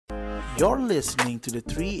You're listening to the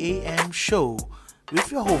 3 a.m. show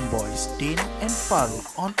with your homeboys Din and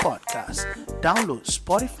Farouk on podcast. Download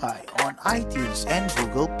Spotify on iTunes and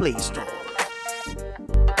Google Play Store.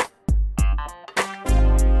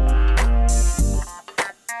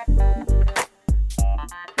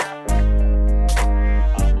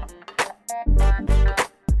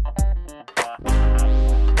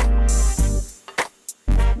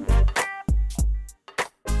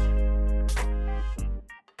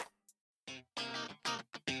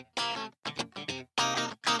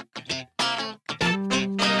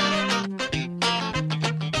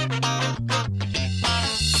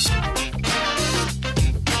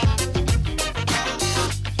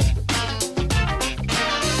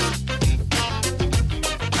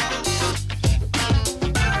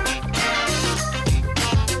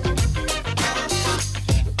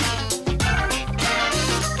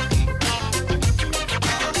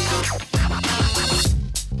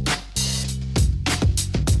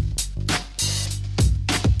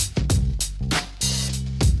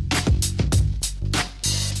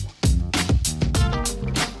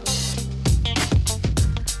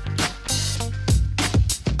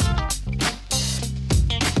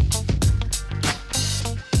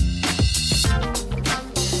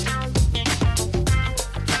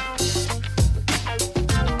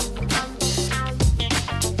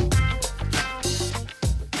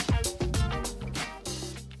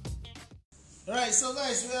 Alright, so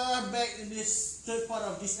guys, we are back in this third part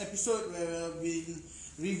of this episode where we've been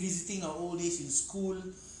revisiting our old days in school.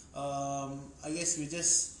 I guess we're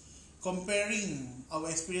just comparing our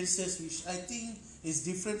experiences, which I think is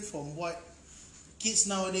different from what kids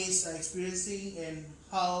nowadays are experiencing and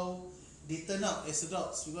how they turn out as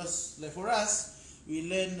adults. Because like for us, we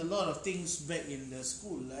learned a lot of things back in the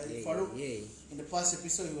school. Like Farouk, in the past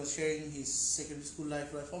episode, he was sharing his secondary school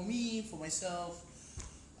life. Like for me, for myself,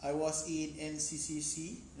 I was in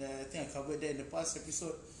NCCC. I think I covered that in the past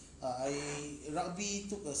episode. Rugby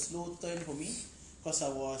took a slow turn for me because I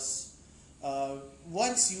was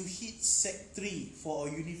once you hit Sec 3 for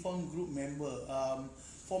a uniform group member.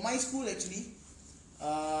 For my school actually,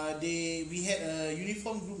 we had a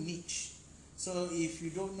uniform group niche. So if you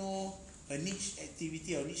don't know, a niche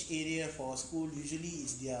activity or niche area for school usually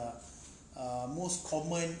is their most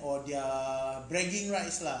common or their bragging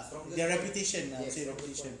rights lah, their reputation. I would say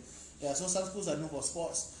reputation. Yeah, so some schools are known for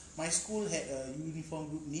sports. My school had a uniform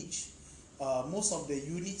group niche. Most of the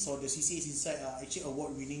units or the CCAs inside are actually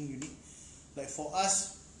award-winning unit. Like for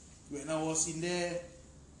us, when I was in there,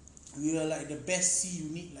 we were like the best C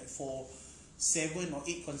unit, like for 7 or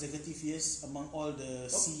 8 consecutive years among all the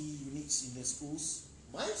C units in the schools.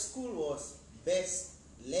 My school was best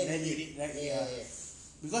land unit, right? Yeah.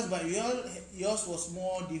 Because yours was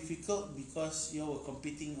more difficult because you were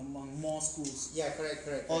competing among more schools. Yeah,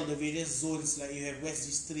 correct. All the various zones, like you have West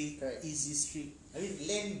District, correct. East District. I mean,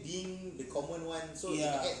 land being the common one, so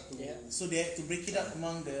Yeah. they had to. Yeah. So they had to break it up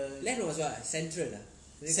among the Land was what? Central lah.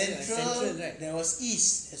 Central, right? there was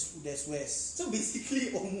East, there's West. So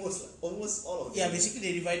basically, almost all of them. Yeah,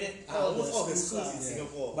 basically they divided almost all the schools schools in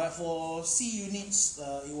Singapore. But for C units,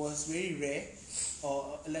 it was very rare,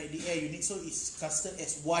 or like the air unit, so it's casted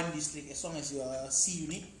as one district. As long as you are a C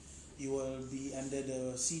unit, you will be under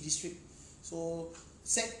the C district. So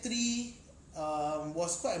Sec 3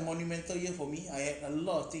 was quite a monumental year for me. I had a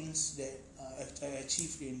lot of things that I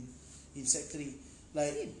achieved in Sec 3.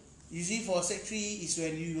 Like usually for Sec 3 is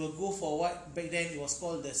when you will go for what back then it was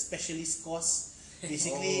called the specialist course.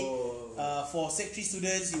 Basically, for Sec 3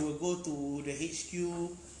 students, you will go to the HQ,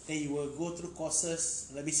 then you will go through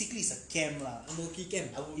courses. Like basically, it's a camp lah. Amoki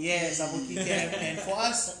camp. Yes, Amoki camp. And for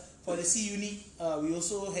us, for the C unit, we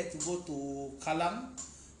also had to go to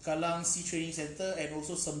Kallang Sea Training Center and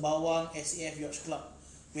also Sembawang SAF Yacht Club,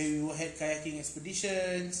 where we will had kayaking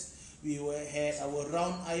expeditions. We had our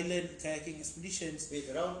Round Island kayaking expeditions. Wait,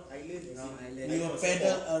 Round Island? We will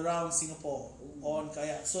paddle around Singapore on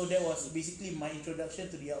kayak. So that was basically my introduction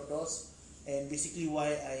to the outdoors and basically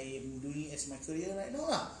why I am doing it as my career right now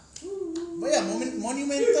lah. But yeah,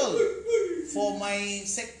 monumental. For my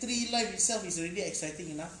Sec 3 life itself is already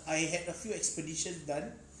exciting enough. I had a few expeditions done.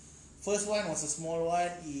 First one was a small one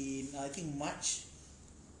in I think March.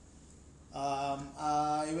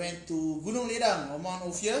 I went to Gunung Ledang or Mount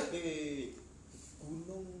Ophir. Wait.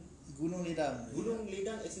 Gunung Ledang. Gunung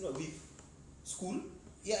Ledang as in what? With school?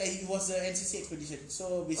 Yeah, it was a NCC expedition.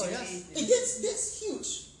 So basically, that's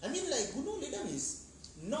huge. I mean, like Gunung Ledang is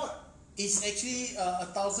not. It's actually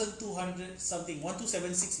 1,200 something,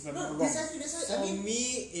 1276 if I'm not wrong. Precisely. For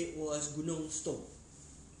me, it was Gunung Stong.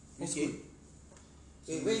 Okay.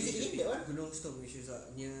 Where is it again, that one? Gunung Stong, which is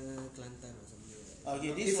near Kelantan or something like that.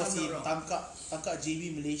 Okay, this If was I'm in not wrong. Tangkak JB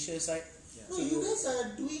Malaysia side. No, you guys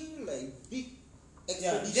are doing like big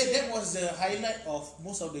Yeah, expedition. that was the highlight of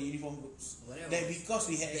most of the uniform groups. Whatever. That because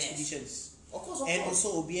we had Yes. expeditions Of course, of and course.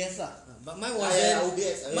 also OBS lah. But mine Ah, wasn't. yeah,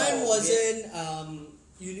 OBS. Mine Yeah, wasn't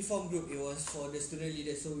uniform group. It was for the student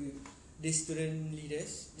leaders. So this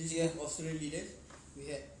group of student leaders, we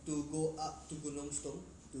had to go up to Gunung Stong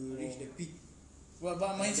to reach the peak. Well,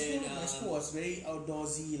 but my And school, then, my school was very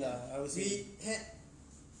outdoorsy lah. I would say. We had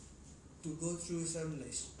to go through some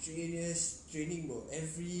like strenuous training, bro.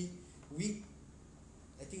 Every week,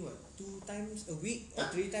 I think 2 times a week or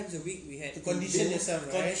 3 times a week we had To condition go- yourself,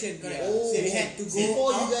 right? Condition, correct. Yeah. Oh, So we had to go before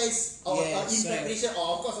you out. guys are Yes, in right. preparation. Oh,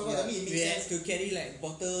 of course, Yeah. I mean, it We makes had sense. to carry like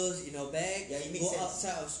bottles in our bag, Yeah, it makes go sense.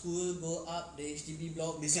 outside of school, go up the HDB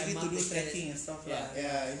block, Basically climb to up do the stairs. trekking and stuff Yeah. lah.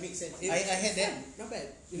 Yeah, it makes sense. It I was had that. fun, not bad.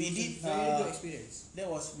 It We was did, a very good uh, experience. That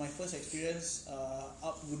was my first experience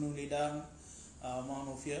up Gunung Ledang, Mount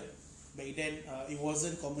Ophir. Back then, it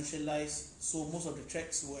wasn't commercialized, so most of the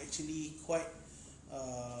tracks were actually quite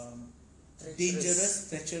dangerous,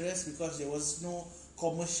 treacherous, because there was no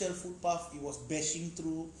commercial footpath. It was bashing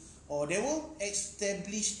through, or there were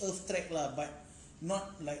established earth track lah, but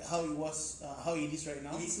not like how it was, how it is right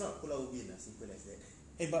now. It's not Pulau Ubin, simple as that.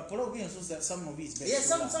 But Pulau Ubin also that some of it is bad. Yeah,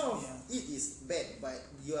 too some lah. of it is bad, but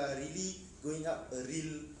you are really going up a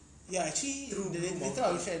real. Yeah, actually, Through the Blue later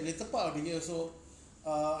I will share later part of the year. So,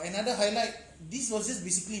 another highlight. This was just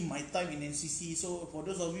basically my time in NCC. So, for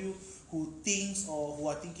those of you who thinks or who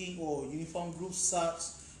are thinking, oh, uniform group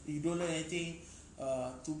sucks, you don't learn anything.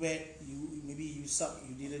 Too bad. Maybe you suck.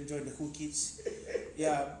 You didn't join the cool kids.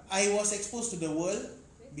 Yeah, I was exposed to the world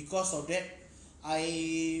because of that.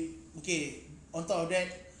 On top of that,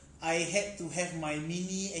 I had to have my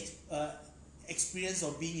experience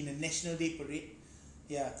of being in a National Day parade.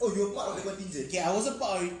 Yeah. Oh, you're part of the contingent. Okay, I wasn't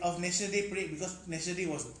part of National Day parade because National Day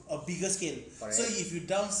was a bigger scale. Correct. So if you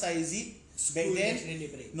downsize it, back School then, National Day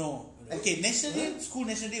parade. no. Okay, National Day, school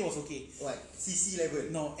National Day was okay. What? CC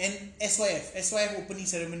level. No, and SYF opening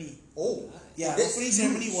ceremony. Oh, Yeah, that's opening huge.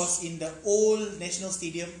 ceremony was in the old National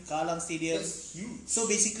Stadium, Kallang Stadium. That's huge. So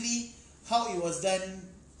basically, how it was done,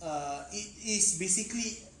 it is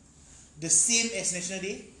basically the same as National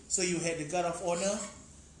Day. So you had the Guard of Honor,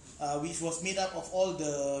 which was made up of all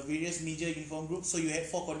the various major uniform groups. So you had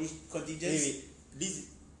 4 contingents. Wait.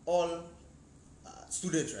 These all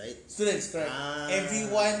students, right? Students, correct. Ah.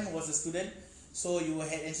 Everyone was a student. So you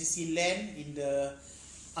had NCC Land in the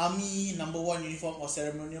Army number 1 uniform or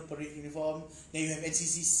ceremonial parade uniform. Then you have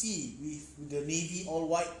NCCC with the Navy all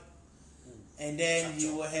white. And then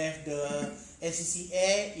you will have the NCC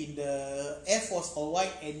Air in the Air Force all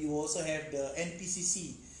white, and you also have the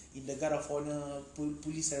NPCC in the Guard of Honor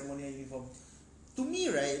police ceremonial uniform. To me,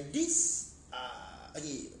 right, this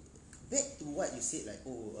okay, back to what you said, like,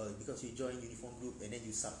 because you join uniform group and then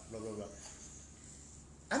you suck, blah blah blah.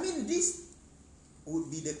 I mean, this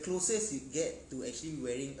would be the closest you get to actually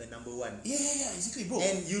wearing a number 1. Yeah, exactly, bro.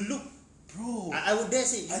 And you look, Bro, I would dare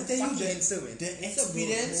say, you I look tell you fucking the, handsome, man. the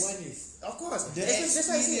experience. One is Of course, The that's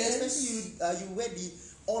why I say, experience- especially you wear the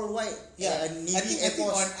all white, Yeah, Navy I think Air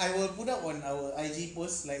Force. I will put up on our IG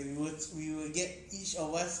post, like we will get each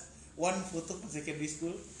of us 1 photo from secondary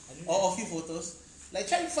school or a few photos. Like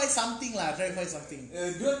try to find something lah. Try to find something.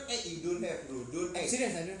 Don't act, you don't have, bro. Don't I'm act.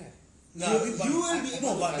 serious, I don't have. No, You will be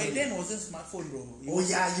able to but find back it. then wasn't smartphone, bro. It Oh was-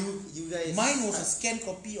 yeah, you guys. Mine was a scanned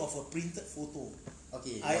copy of a printed photo.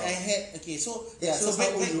 Okay. I wow. had okay. So That yeah. So shows how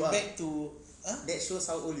back old back, you are. back to. Huh? That shows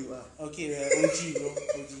how old you are. Okay, OG bro,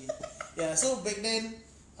 OG. Yeah, so back then,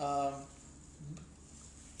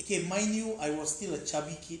 okay, mind you, I was still a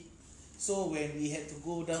chubby kid. So when we had to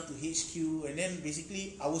go down to HQ, and then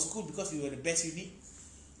basically our school, because we were the best unit,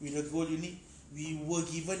 with the gold unit, we were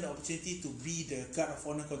given the opportunity to be the Guard of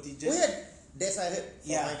Honor contingent. Oh yeah, that's I heard from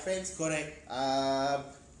Yeah, my friends. correct.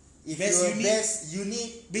 If Best you're unit. best unit,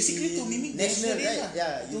 Basically to in mimic national, National Day right?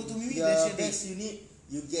 lah. Yeah, To mimic your National Day. best unit,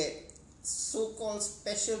 you get so-called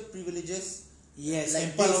special privileges. Yes, Like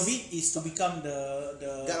and part this. of it is to become the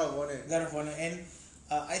Guard of Honor. Guard of Honor. And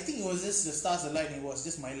I think it was just the stars aligned. It was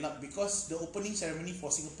just my luck, because the opening ceremony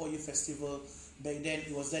for Singapore Youth Festival back then,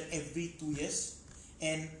 it was done every 2 years,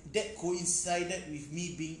 and that coincided with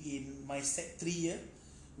me being in my Sec 3 year,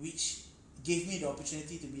 which gave me the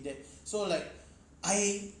opportunity to be there. So like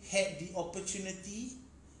I had the opportunity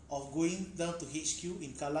of going down to HQ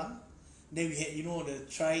in Kallang. Then we had, the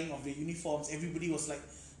trying of the uniforms. Everybody was like,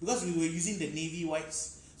 because we were using the navy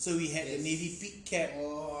whites, so we had the Yes. navy peak cap,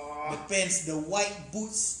 Oh. the pants, the white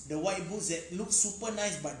boots that look super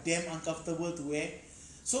nice but damn uncomfortable to wear.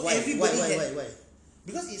 So Why? everybody Why? had, Why?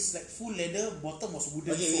 because it's like full leather, bottom was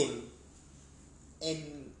wooden Okay, sole. wait.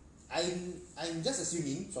 and I'm just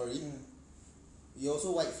assuming, sorry, you're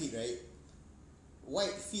also white feet, right?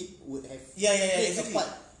 White feet would have played a exactly. part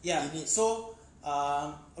Yeah. in it. So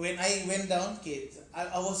when I went down, okay,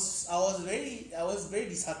 I was very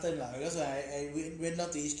disheartened lah, because when I went down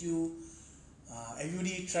to HQ,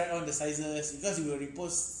 everybody tried on the sizes, because we were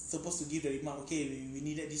supposed to give the remark, okay, we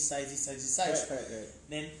needed this size. Correct.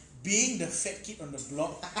 Then being the fat kid on the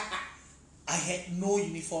block, I had no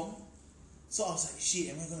uniform. So I was like,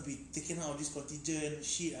 shit, am I gonna be taken out of this contingent?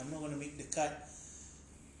 Shit, I'm not gonna make the cut.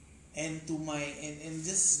 And to my and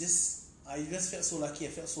just I just felt so lucky. I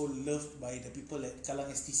felt so loved by the people at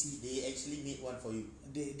Kallang STC. They actually made one for you.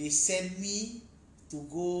 They sent me to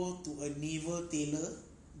go to a naval tailor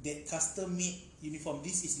that custom made uniform.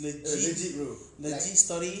 This is Legit, bro. legit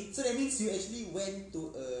story. So that means you actually went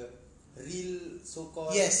to a real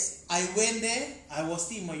so-called. Yes, I went there. I was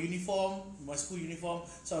still in my uniform, my school uniform.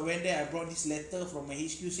 So I went there. I brought this letter from my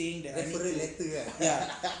HQ saying that Referral I need to, letter, yeah,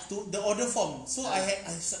 to the order form. So I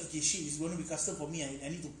said, okay, shit, it's going to be custom for me. I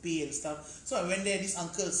need to pay and stuff. So I went there. This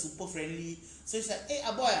uncle super friendly. So he's like, hey,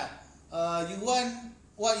 aboy, you want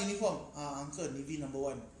what uniform? Uncle, Navy number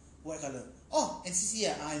 1, white color. Oh,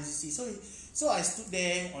 NCC, NCC. So I stood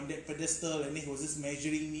there on that pedestal, and then he was just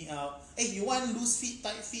measuring me out. Hey, you want loose fit,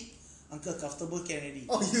 tight fit? Uncle, comfortable can already.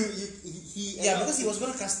 Oh, he Yeah, because he was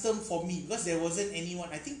going to custom for me, because there wasn't anyone.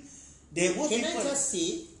 I think there were Can people. I just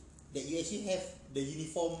say that you actually have the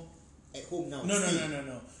uniform at home now? No,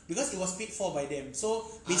 still? because it was paid for by them. So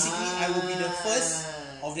basically, I will be the first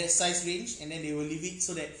of that size range, and then they will leave it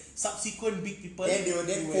so that subsequent big people Then they will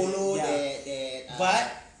then follow that.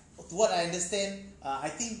 But what I understand, I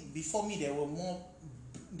think before me there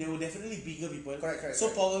were definitely bigger people. Correct. So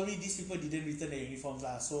probably these people didn't return their uniforms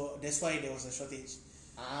lah. So that's why there was a shortage.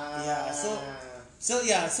 Ah.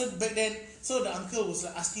 So back then, so the uncle was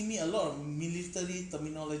like asking me a lot of military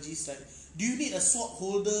terminologies, like, do you need a sword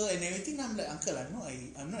holder and everything? And I'm like, uncle,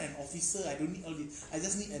 I'm not an officer. I don't need all this. I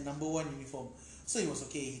just need a number 1 uniform. So he was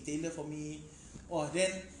okay. He tailored for me. Oh, then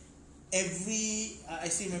I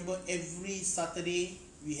still remember every Saturday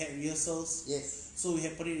we had rehearsals. Yes. So we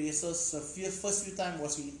had parade rehearsals. The first few time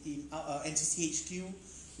was in NCC HQ.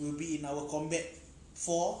 We'll be in our combat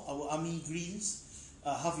 4, our army greens,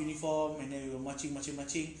 half uniform, and then we were marching.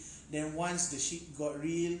 Then once the shit got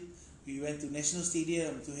real, we went to National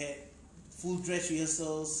Stadium to have full dress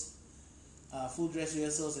rehearsals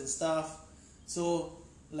and stuff. So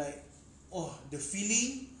like, the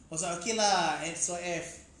feeling was like, okay lah,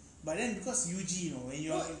 SYF. But then because UG, when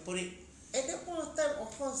you are in parade. At that point of time, of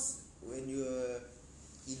course, when you were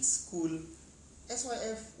in school,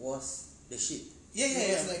 SYF was the shit.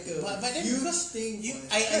 Yeah. was like a but then huge because thing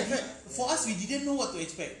for us, we didn't know what to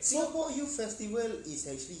expect. So Singapore Youth Festival is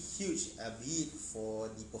actually huge, be it for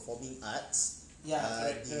the performing arts.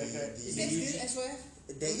 correct. Is there still SYF?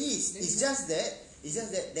 There is. It's just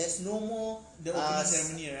that there's no more The opening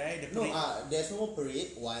ceremony, right? The parade. there's no more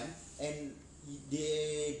parade, one, and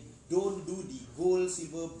they don't do the gold,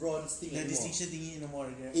 silver, bronze thing The anymore. distinction thingy no more.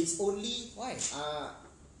 Right? It's only Why?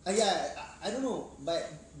 I don't know, but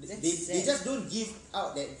they just don't give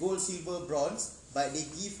out that gold, silver, bronze, but they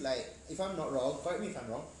give, like, if I'm not wrong, correct me if I'm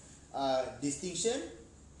wrong, distinction,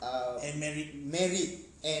 And merit.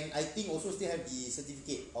 and I think also still have the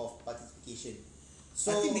certificate of participation.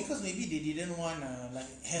 So I think because maybe they didn't want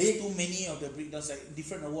have too many of the breakdowns, like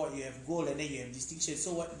different award. You have gold and then you have distinction.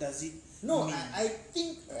 So what does it no, mean? I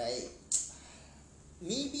think, right,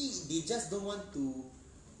 maybe they just don't want to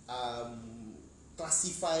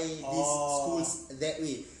classify these schools that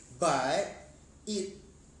way. But then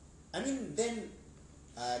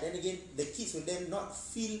again, the kids will then not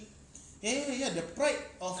feel the pride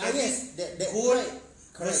of yes, that gold pride,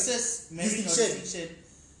 correct, versus merit or distinction.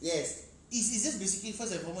 yes. It's just basically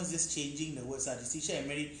first and foremost just changing the words, distinction and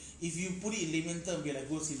merit. If you put it in layman term, be like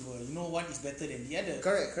gold, silver. One is better than the other.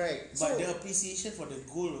 Correct. But So the appreciation for the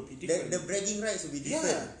gold will be different. the bragging rights will be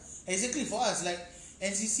different. Yeah, exactly. For us, like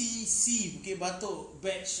NCC C Bukit Batok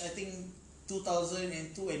batch, I think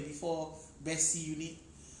 2002 and before, best C unit.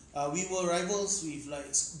 We were rivals with like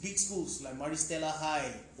big schools like Maristella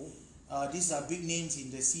High. These are big names in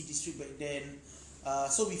the C district back then.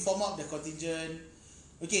 So we form up the contingent.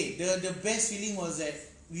 Okay, the best feeling was that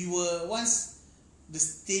we were once the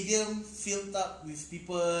stadium filled up with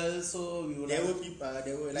people, so we were There like, were people.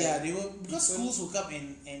 There were like they were because people- schools will come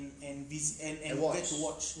and visit and watch. get to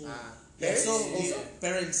watch. Parents So also?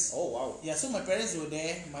 parents. Oh wow. Yeah, so my parents were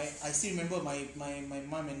there. I still remember my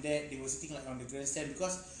mom and dad. They were sitting like on the grandstand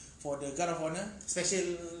because for the guard of honor,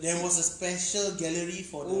 Special. there was a special gallery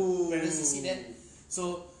for the Ooh. parents to sit there.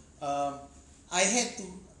 So I had to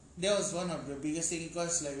that was one of the biggest thing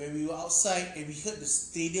because like when we were outside and we heard the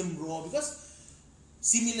stadium roar because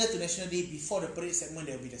similar to National Day before the parade segment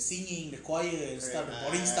there will be the singing, the choir and stuff, the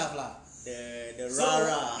boring stuff lah. The So,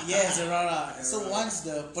 rara. yes, the rara. The So rara. once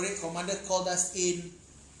the parade commander called us in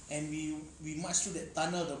and we marched through that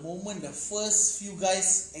tunnel, the moment the first few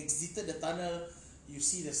guys exited the tunnel, you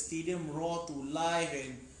see the stadium roar to life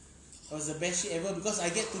and it was the best shit ever because I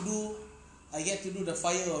get to do the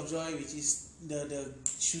fire of joy, which is the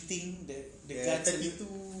shooting, the gun salute,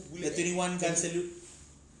 32 the 21 gun salute.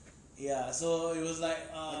 Yeah, so it was like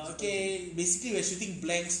okay, basically we're shooting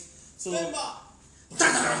blanks. So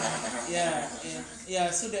yeah,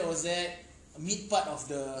 so that was that mid part of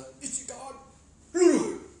the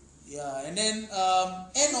yeah, and then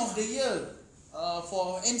end of the year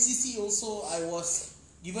for NCC also I was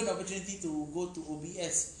given the opportunity to go to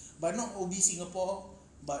OBS, but not OB Singapore,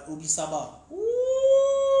 but OB Sabah.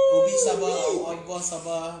 OB Sabah, outbound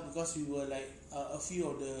Sabah, because we were like a few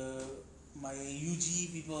of my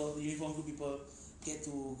UG people, uniform group people, get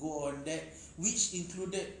to go on that, which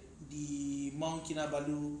included the Mount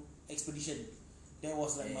Kinabalu expedition. That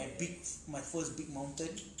was like my first big mountain.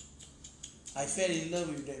 I fell in love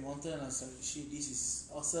with that mountain. I was like, shit, this is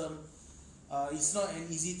awesome. It's not an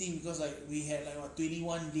easy thing because like we had like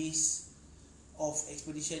 21 days of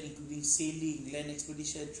expedition, including sailing, land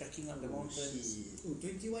expedition, trekking up the mountains. Oh,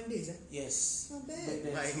 21 days Yes. Not bad.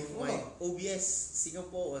 Back then. My OBS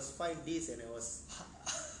Singapore was 5 days and I was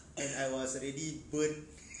already burnt.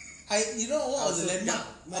 You know what was the Also, landmark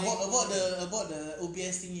about the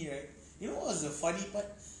OBS thingy, right? You know what was the funny part?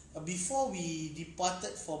 Before we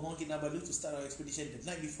departed for Mount Kinabalu to start our expedition, the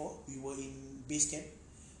night before we were in base camp.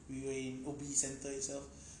 We were in OB center itself.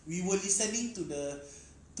 We were listening to the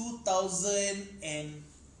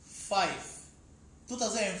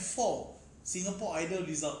 2004 Singapore Idol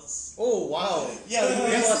results. Oh wow! Yeah,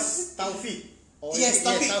 that was Taufik. Yes,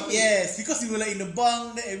 Taufik. Yes, because we were like in the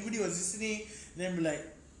bunk, then everybody was listening. Then we're like,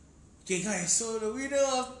 okay guys, so the winner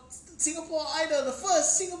of Singapore Idol, the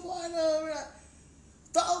first Singapore Idol, we're like,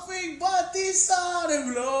 Taufik Batista. Then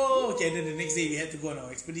we're like, oh, okay. Then the next day we had to go on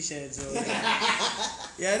our expedition. So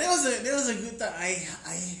yeah, that was a good time. I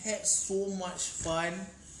had so much fun.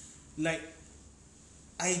 Like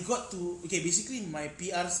I got to basically my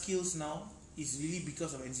PR skills now is really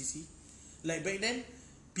because of NCC. Like back then,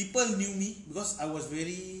 people knew me because I was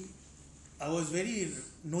very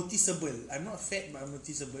noticeable. I'm not fat, but I'm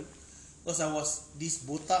noticeable because I was this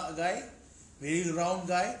botak guy, very round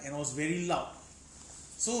guy, and I was very loud.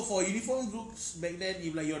 So for uniform groups back then,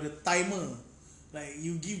 if like you're the timer, like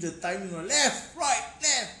you give the timing on left, right,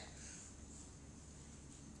 left.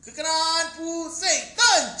 Ke kanan, pusing,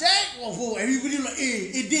 turn, check. Oh, everybody like,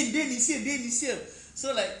 Dan is here.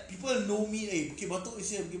 So like people know me, Bukit Batok is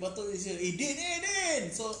here. Dan.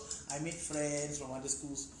 So I made friends from other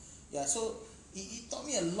schools. Yeah, so it taught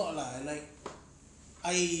me a lot lah. Like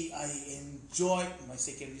I enjoyed my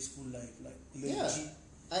secondary school life. Like legit.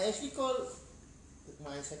 I actually call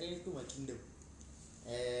my secondary school my kingdom.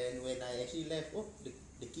 And when I actually left, the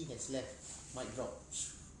king has left. Mic drop.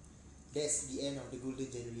 That's the end of the golden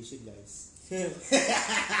generation, guys.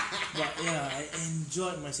 But yeah, I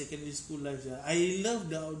enjoyed my secondary school life. Yeah. I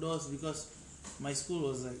love the outdoors because my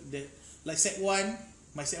school was like that. Like Sec 1,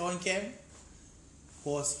 my Sec 1 camp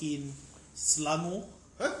was in Selangor.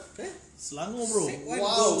 Huh? Selangor, bro. Sec 1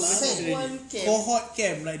 Wow, Sec Sec 1 camp. Cohort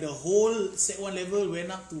camp. Like the whole Sec 1 level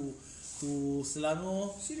went up to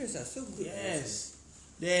Selangor. Serious so good. Yes.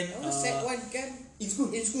 Then I was Sec 1 camp in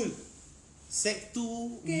school. Sec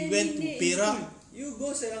 2 we went to Perak. You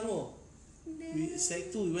go Selangor.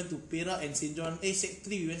 Sec 2 we went to Perak and St. John. Sec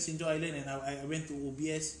 3 we went St. John Island and I went to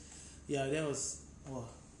OBS. Yeah, that was Not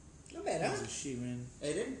bad, that was a shit, man.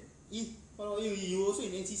 And then, what about you? You also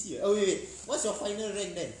in NCC, right? Oh wait. What's your final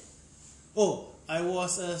rank then? Oh, I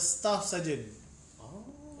was a staff sergeant. Oh,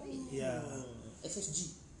 Yeah.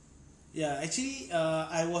 SSG. Yeah, actually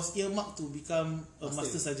I was earmarked to become a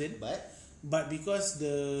master sergeant, but because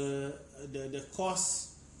the course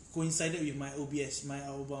coincided with my OBS, my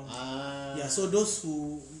outbound. Yeah, so those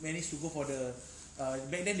who managed to go for the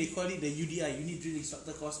back then they call it the UDI, Unit Drill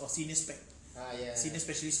Instructor course, or Senior Spec. Yeah. Senior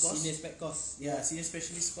Specialist course. Senior spec course. Yeah, Senior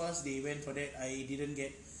Specialist course, they went for that. I didn't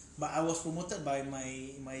get, but I was promoted by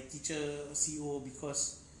my teacher CO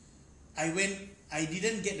because I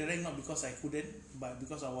didn't get the rank not because I couldn't, but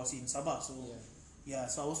because I was in Sabah. So yeah,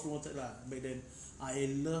 so I was promoted lah back then. I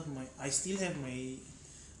still have my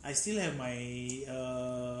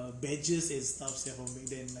badges and stuff from back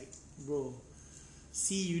then. Like, bro,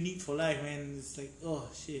 C unit for life, man. It's like, oh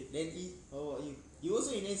shit. Then how about you? You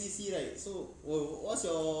also in NCC, right? So what's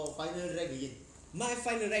your final rank again? My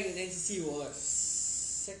final rank in NCC was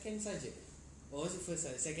second sergeant. Or was it first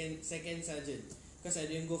sergeant? Second sergeant. Because I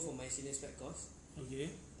didn't go for my senior spec course. Okay.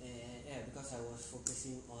 And yeah, because I was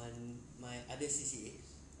focusing on my other CCA.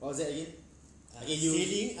 What was that again?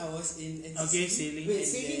 Sailing, I was in NCC. Okay, sailing. Wait, And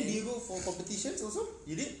sailing, then do you go for competitions also?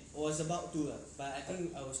 You did? was about to, but I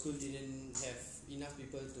think our school didn't have enough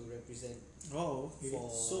people to represent Oh, okay. for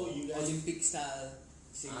So you guys- Olympic style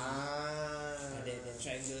sailing. That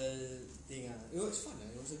triangle thing. It was fun.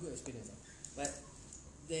 It was a good experience. But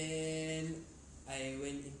then I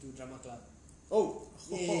went into drama club. Oh,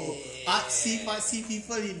 Yeah. Artsy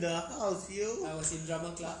people in the house, yo. I was in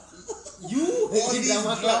drama club. you All in these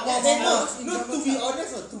drama club. drama Eh, no, clubs in no. drama To be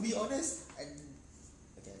club. honest,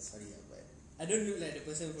 okay, sorry, but I don't look like the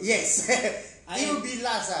person. From yes, I it am- will be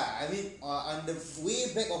last. I mean, on the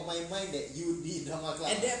way back of my mind that you would be in drama club.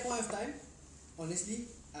 At that point of time, honestly,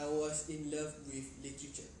 I was in love with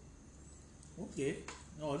literature. Okay.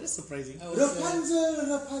 Oh, that's surprising. I was,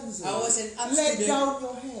 Rapunzel. I was an art Let student. down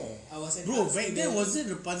your hair. I was an Bro, art back then student. wasn't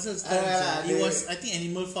Rapunzel times. Ah, It the- was, I think,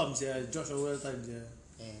 Animal Farms. Yeah, George Orwell times. Yeah.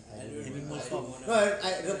 I don't Animal know. Farm. No,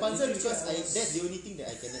 Rapunzel because that's the only thing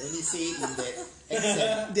that I can only say in that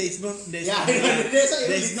accent. There is no. There's Yeah, no, that's why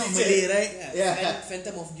there's not literature. Malay, right? Yeah.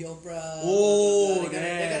 Phantom of the Opera. Oh, that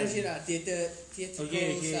kind of damn. shit lah. Theatrical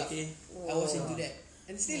Okay, stuff. okay. I was into that,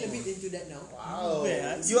 and still a bit into that now. Wow.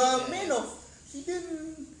 Yeah. You are a man of hidden,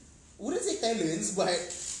 wouldn't say talents, but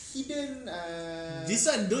hidden. This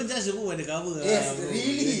one don't judge a book by the cover. Yes, bro.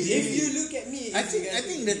 really. If you look at me, I if think you guys I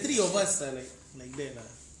think look the at me, three of us are like that lah.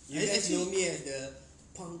 you guys know me as the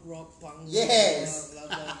punk rock. Yes. Blah,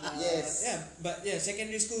 blah, blah. Yes. Yeah, but yeah,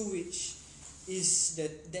 secondary school, which is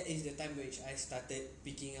that is the time which I started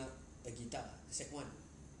picking up a guitar. Sec 1.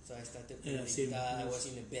 So I started playing Yeah, the same. guitar. I Yes. was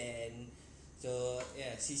in a band. So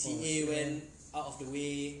yeah, CCA Oh, went out of the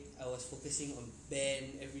way. I was focusing on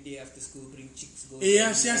band every day after school. Bring chicks go.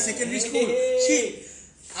 Yeah, jamming. yeah, secondary school. Hey. Shit.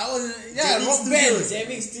 I was Jamming rock studio, band.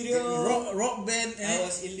 jamming studio. Rock band. I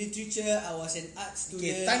was in literature. I was an art student.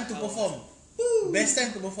 Okay, time to I was- perform. Woo. Best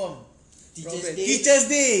time to perform. Teachers Rock band. Day. Teachers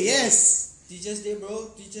Day. Yes. Teachers Day,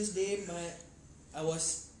 bro. Teachers Day. I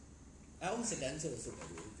was a dancer also, by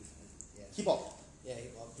the way. Yeah, Hip hop. yeah,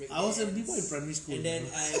 hip hop, break I was a dance. b-boy in primary school. And then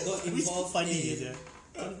I got Primary school involved funny, in yeah.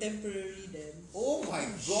 contemporary dance. Oh my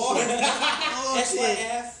god. Oh shit.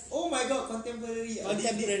 SYF. Oh my god, contemporary.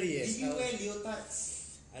 Contemporary, Did yes. you wear leotards?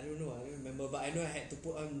 I don't know, I don't remember, but I know I had to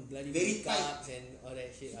put on bloody Very makeups and all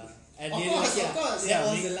that shit. I Of didn't course, like it, of course. That Yeah,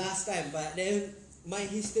 was make- the last time. But then my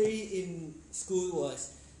history in school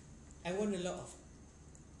was I won a lot of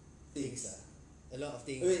things. A lot of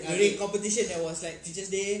things. Wait, During okay. competition, there was like Teachers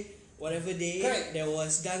Day, whatever day. Correct. There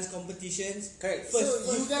was dance competitions. Correct. First,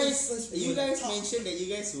 So first, you we were guys top. mentioned that you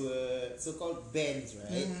guys were so-called bands,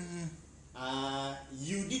 right?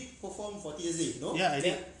 You did perform for Teachers Day, no? Yeah, I did.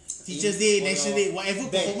 Yeah. Teachers In- Day, for National your Day, whatever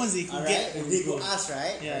band, performance they could alright? get. And they go ask,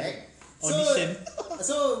 right? Yeah. Correct. Audition.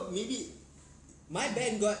 So maybe My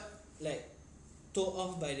band got like told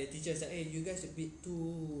off by the teachers that hey, you guys a bit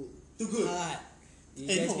too good. hard. You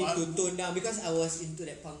Eh, guys no, need to I- tone down because I was into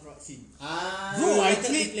that punk rock scene. Bro, We I wanted to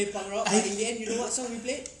played- play punk rock, I- but in the end, you know what song we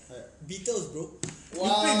played? Beatles, bro. You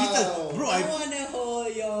play Beatles. Bro, I I wanna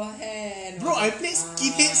hold your hand. play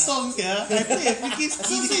skinhead songs, yeah. I play a freaking So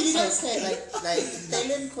skinhead you guys song. had like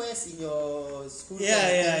talent quest in your school. Yeah,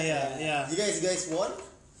 kind of yeah, thing? yeah. You guys won?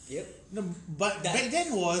 Yep. No, but That- back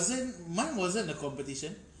then mine wasn't a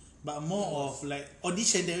competition, but more of like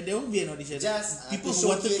audition. There won't be an audition. Just people to who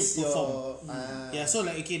wanted to showcase perform. your Yeah, so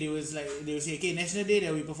like okay, they will say okay, National Day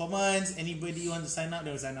there will be performance. Anybody want to sign up,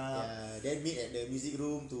 they will sign up. then meet at the music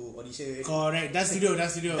room to audition. Correct. Dance studio.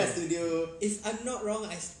 Dance studio. If I'm not wrong,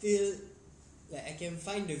 I still like I can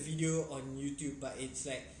find the video on YouTube, but it's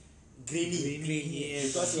like Grainy. Yes.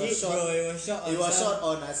 Because it was shit, shot. bro. It was shot on It was some shot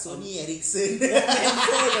on a Sony Ericsson.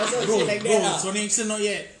 handphone or some Bro, shit like bro, that. Sony Ericsson not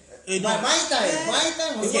yet. No. my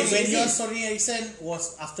time was Okay, when Sony your Ericsson. Sony Ericsson was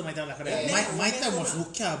after my time lah, correct? Yeah, My yeah. time was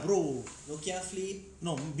Nokia, bro. Nokia Flip.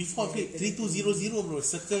 No, before Flip 3200, bro.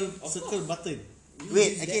 Circle button.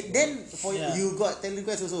 Wait, Use okay, that, then for Yeah. you got talent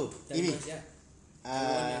quest also. Ini. Yeah.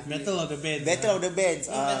 Uh, Battle of the Bands. Battle of the Bands.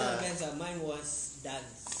 Not Battle of Bands, mine was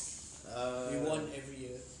dance. We Uh, won every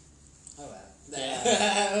year. Oh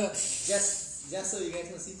well. just so you guys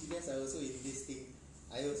know, since you guys are also in this thing,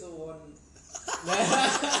 I also won.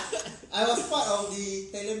 I was part of the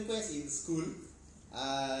talent quest in school.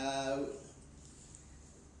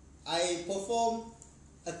 I performed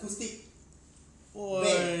acoustic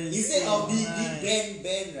band instead of the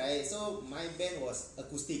band, right? So my band was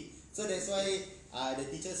acoustic. So that's why the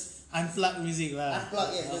teachers Unplugged music lah.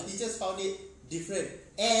 unplugged. Yes, the teachers found it different,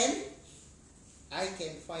 and I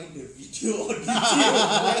can find the video on YouTube.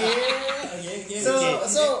 Okay.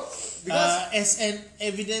 So because as an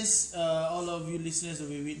evidence, all of you listeners will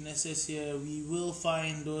be witnesses here. We will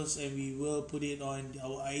find those and we will put it on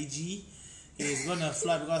our IG. It's gonna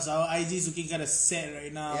flood because our IG is looking kind of sad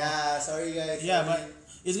right now. yeah, sorry guys. Yeah, sorry. but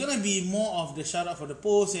it's gonna be more of the shout out for the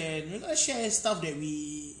post, and we're gonna share stuff that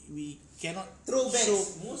we cannot Throwbacks, show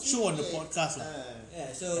mostly, on the podcast. lah.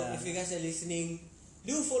 Yeah, so Yeah. if you guys are listening,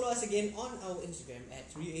 do follow us again on our Instagram at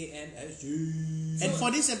 3amsg. And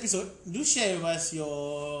for this episode, do share with us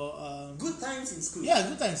your Good times in school.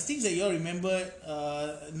 good times, things that you all remember,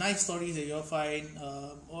 nice stories that you all find,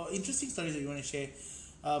 or interesting stories that you want to share.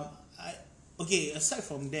 Aside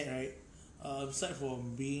from that, right? Aside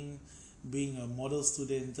from being a model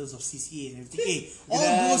student in terms of CCA and everything,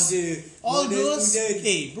 all those,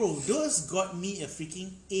 bro, those got me a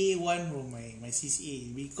freaking A1 from my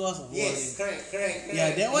CCA because of all Yes, that. correct.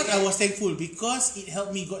 Yeah, that one I was thankful because it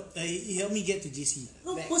helped me get to JC.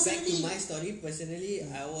 No, Back personally, to my story, personally,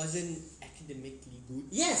 I wasn't academically good.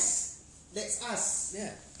 yes, that's us.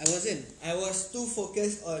 Yeah, I wasn't. I was too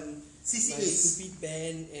focused on my CCAs. stupid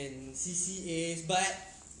band and CCAs, but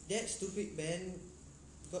that stupid band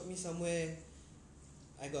got me somewhere.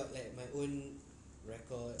 I got like my own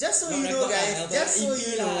record. Just so Not you know, record lah, guys, album, just so EP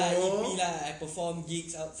you lah, know. EP lah. I perform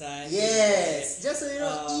gigs outside. Yes, just so you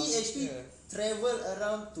know, Um, he actually yeah. travel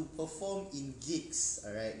around to perform in gigs.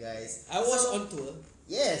 Alright, guys. I was So, on tour,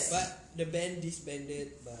 Yes, but the band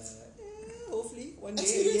disbanded. But hopefully one day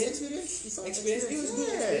experience. again. It's all Experience. It was good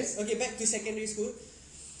Yes. experience. Okay, back to secondary school.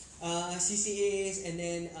 CCAs, and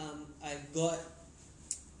then I got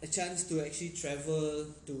a chance to actually travel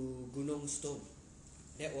to Gunung Stone.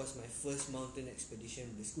 That was my first mountain expedition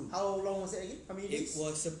with the school. How long was it again? How many It days?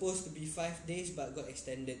 was supposed to be 5 days, but got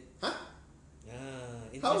extended. Huh?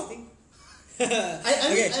 Interesting. I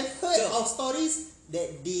mean, Okay, I've heard so- of stories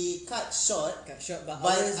that they cut short, Cut short, but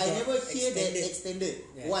but ours I got never hear that extended. extended.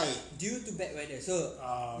 Yeah. Why? Due to bad weather. So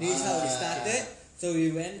Ah, this is how it okay. started. So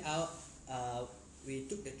we went out. We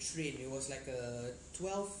took the train. It was like a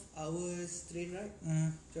 12 hours train ride.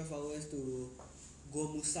 12 hours to Gua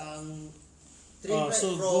Musang, Train ride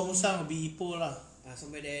so from Gua Musang will be Ipoh lah.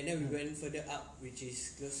 somewhere there. And then we went further up, which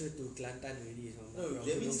is closer to Kelantan already. No,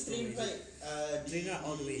 that means train ride. Train ride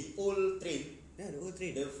all the way. Old train. Yeah, the whole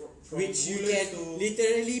train. The from Which you Woodlands can to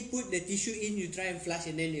literally put the tissue in, you try and flush,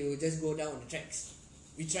 and then it will just go down on the tracks.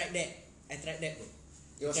 We tried that. I tried that, bro.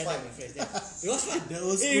 It was Tried fun. that, my friends. Yeah. It was fun. The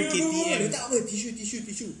old Eh, school bro, KTM. letak apa? Tissue.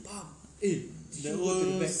 Bam. The Tissue go to the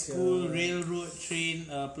old back, school sia. railroad train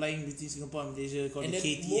plying between Singapore and Malaysia called And the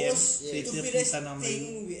the KTM. most Kereta stupidest Tanah Melayu. thing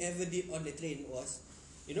we ever did on the train was,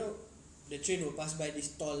 the train will pass by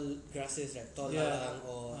these tall grasses, right? Tall Yeah. lalang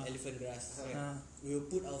or elephant grass. Right? We will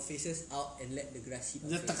put our faces out and let the grass hit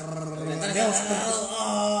our That face.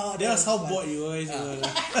 that was how fun. bored you always were.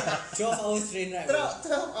 12 hours train ride, bro.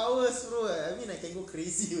 12 hours, bro. I mean, I can go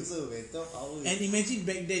crazy also, man. 12 hours. And imagine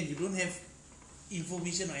back then you don't have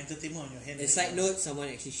information or entertainment on your hand. A side note, someone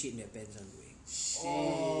actually shit in their pants on the way.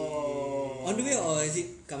 Oh. On the way, or is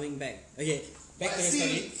it coming back? Okay, back But to the still,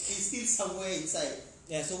 story. it's still somewhere inside.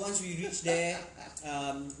 Yeah, so once we reached there,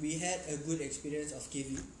 we had a good experience of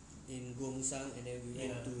KV in Gua Musang, and then we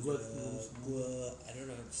went Yeah, to Gua the Musang. Gua, I don't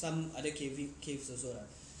know, some other caves also lah.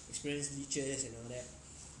 Experienced leeches and all that.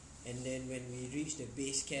 And then when we reached the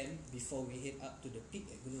base camp, before we head up to the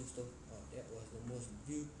peak at Gunung Stone, that was the most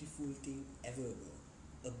beautiful thing ever, bro.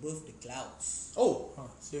 Above the clouds. Oh.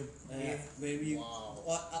 Same. When we Wow.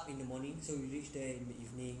 got up in the morning, so we reached there in the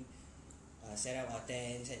evening, set up our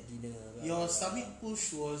tents, had dinner. Blah, Your blah, blah. summit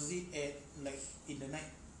push, was it at like in the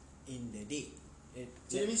night? In the day.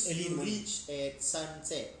 So that means Early in the you morning. reach at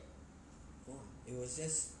sunset. Oh, it was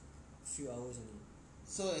just a few hours only.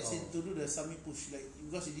 So as in to do the summit push, like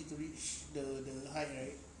because you need to reach the height,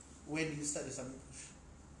 right? When you start the summit push?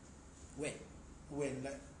 When? When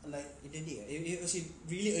like In the day. It was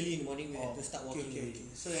really early in the morning. We had to start walking. okay. already.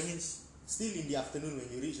 So that means Still in the afternoon when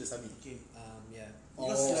you reach the summit. okay. Yeah.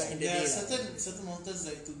 Because Oh. like In the there are day lah. certain mountains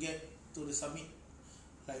like to get to the summit.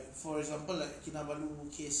 Like for example, like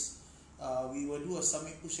Kinabalu case, we will do a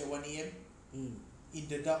summit push at 1 a.m. Mm. in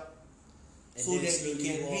the dark, And so then that we slowly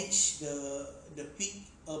can walk. reach the peak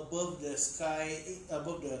above the sky,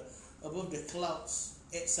 above the clouds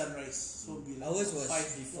at sunrise. So be like Ours was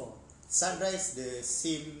 5 before. Sunrise the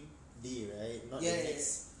same day, right? Not Yeah, the yeah,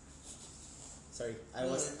 next. Sorry,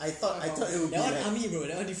 No, I thought it would be That one like army, bro.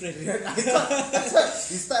 That one different. I thought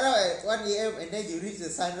you start out at 1 a.m. and then you reach the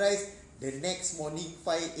sunrise the next morning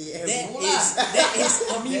 5 a.m. That is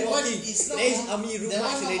army That one walking. is not That is mount- army room that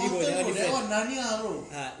march one not already, bro. mountain, That one bro. That different. one Narnia, bro.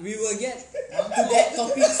 We will get to that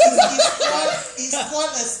topic soon. It's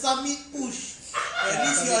called a summit push. At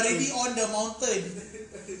least you're already on the mountain.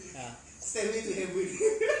 Stairway to heaven.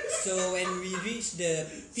 So when we reached the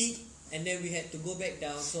peak and then we had to go back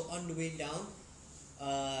down, so on the way down,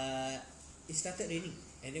 it started raining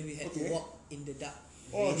and then we had to Okay. walk in the dark.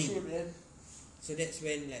 Oh Raining. shit, man. So that's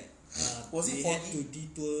when like Was it we had foggy? to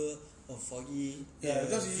detour or foggy. Yeah,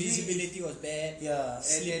 because usually- visibility was bad. Yeah,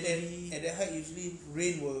 slippery. at that height usually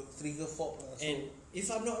rain will trigger fog. So And if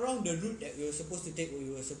I'm not wrong, the route that we were supposed to take, we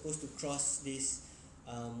were supposed to cross this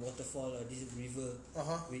waterfall or this river,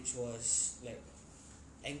 which was like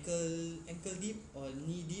ankle deep or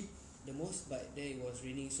knee deep the most, but then it was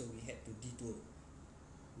raining, so we had to detour.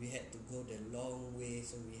 We had to go the long way,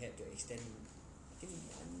 so we had to extend, I think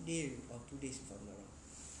 1 day or 2 days if I'm not wrong.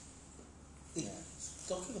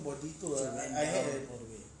 talking about detour, So we went I had down all the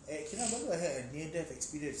way. Kinabalu, I had a near-death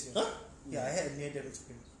experience. Huh? Yeah, I had a near-death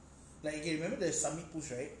experience. Like, okay, remember the summit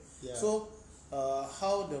push, right? Yeah. So,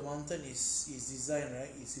 how the mountain is designed, right?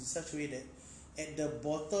 Is in such a way that at the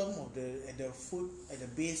bottom of at the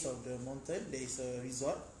base of the mountain, there is a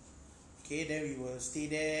resort. Okay, then we will stay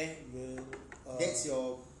there. That's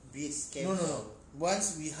your base camp. No.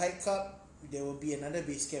 Once we hike up, there will be another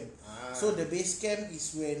base camp. So the base camp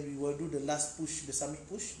is when we will do the last push, the summit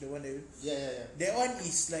push, the one that Yeah. that one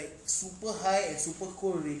is like super high and super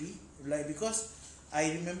cold already. Like, because I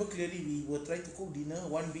remember clearly we were trying to cook dinner,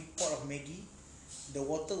 one big pot of Maggi. The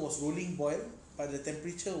water was rolling boil, but the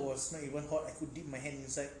temperature was not even hot. I could dip my hand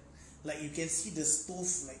inside. Like, you can see the stove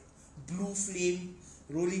like blue flame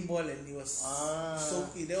rolling boil, and it was so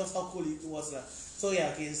that was how cold it was lah. So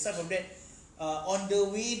yeah, okay, aside from that, on the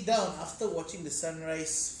way down after watching the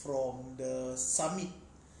sunrise from the summit,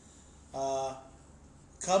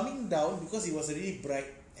 coming down, because it was already bright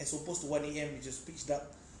as opposed to 1 a.m. which was pitch dark,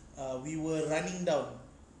 we were running down.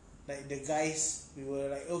 Like the guys, we were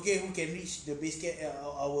like, okay, who can reach the base camp,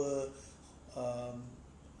 our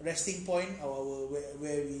resting point,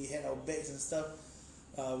 where we had our bags and stuff.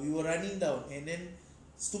 We were running down, and then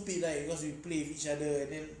stupid, like, because we play with each other,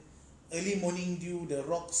 and then early morning dew, the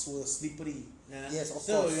rocks were slippery. Yes, of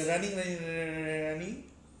So course. we were running.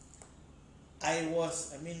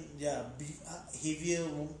 Heavier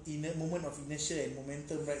in a moment of inertia and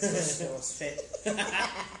momentum, right? So I was fat.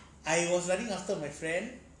 I was running after my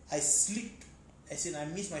friend. I slipped, as in I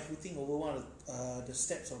missed my footing over one of the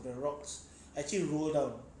steps of the rocks. I actually rolled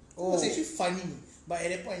down. It was actually funny, but at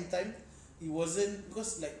that point in time, it wasn't,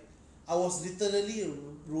 because like I was literally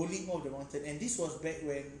rolling off the mountain, and this was back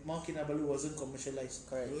when Mount Kinabalu wasn't commercialized.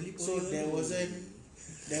 Correct. So there wasn't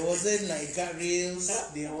like guardrails,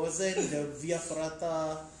 there wasn't the Via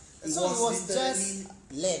Ferrata. So it was just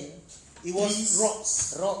land. It was trees,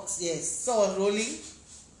 rocks. Rocks, yes. So I was rolling.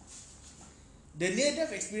 The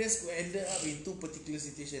near-death experience ended up in two particular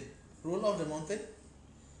situations. Roll off the mountain,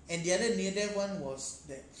 and the other near-death one was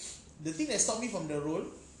that the thing that stopped me from the roll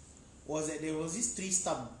was that there was this tree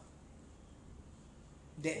stump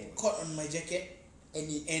that caught on my jacket And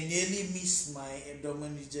it and nearly missed my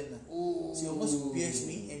abdomen region. So it almost pierced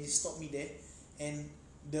me, and it stopped me there. And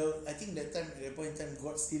I think that time, at that point in time,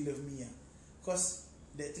 God still loved me, because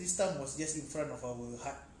that tree stump was just in front of our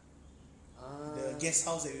hut, the guest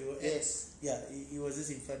house that we were at. Yes. Yeah, it was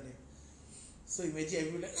just in front there. So imagine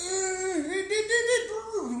everyone like,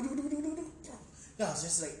 I was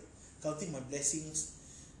just like counting my blessings.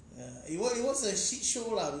 It was a shit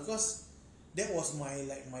show lah, because that was my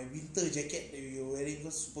winter jacket that we were wearing,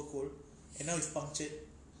 because super cold, and now it's punctured.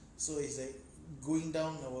 So it's like going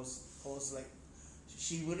down. I was like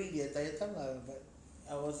shivering the entire time lah, but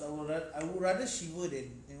I would rather shiver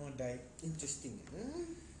than die. Interesting.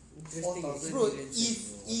 4,000 Bro, million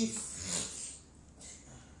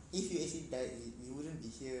if you actually died, you wouldn't be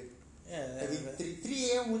here. Yeah, I mean, but- 3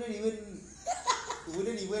 a.m. wouldn't even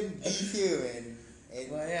be here, man.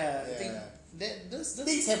 And Well, yeah, I think those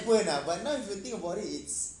things happen, but now if you think about it,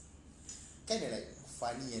 it's kind of like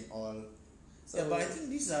funny and all. So, yeah, but I think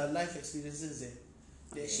these are life experiences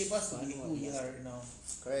that shape us to be who we are right now.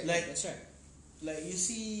 correct. Like, That's right. like you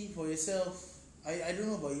see for yourself, I don't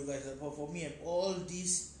know about you guys, but for me, all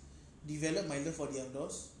these developed my love for the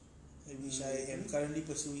outdoors, which I am currently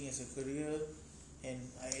pursuing as a career, and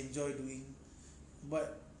I enjoy doing.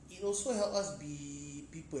 But it also helps us be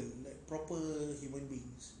people, like proper human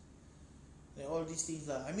beings. Like all these things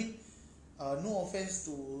lah. I mean, no offense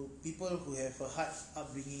to people who have a hard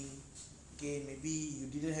upbringing. Okay, maybe you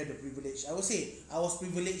didn't have the privilege. I would say I was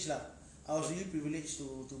privileged lah. I was really privileged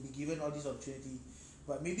to be given all this opportunity.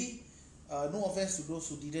 But maybe no offense to those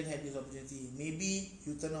who didn't have this opportunity. Maybe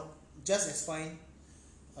you turn out just as fine,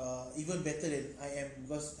 even better than I am,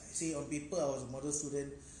 because I say on paper I was a model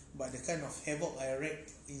student, but the kind of havoc I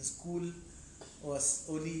wreaked in school was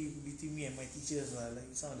only between me and my teachers lah. Like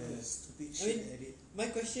some of the stupid shit I did. My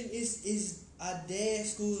question is are there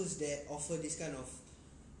schools that offer this kind of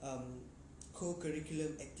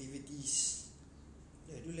co-curriculum activities?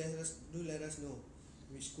 Yeah, do let us know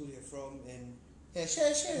which school you're from, and Yeah,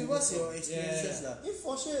 share with us your experiences lah. If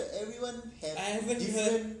for sure everyone have I haven't different.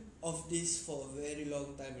 heard of this for a very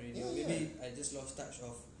long time already. Yeah, Maybe I just lost touch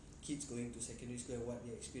of kids going to secondary school and what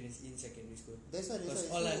they experience in secondary school. That's why.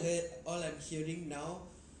 Because all I'm hearing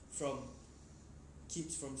now from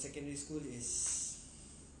kids from secondary school is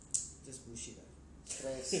just bullshit.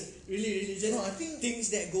 Stress. Really just No, I think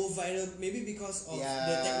things that go viral, maybe because of Yeah.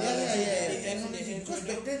 the technology yeah. they have in their hand Because right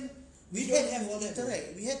back now. then We had don't have to all that, bro. interact.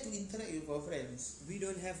 We had to interact with our friends. We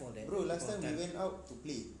don't have all that. Bro, last all time we went out to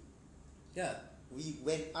play. Yeah. We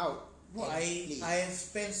went out. Bro, and play. I have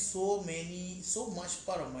spent so much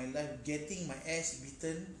part of my life getting my ass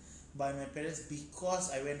beaten by my parents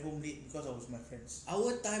because I went home late because I was with my friends.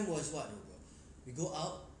 Our time was what, bro? We go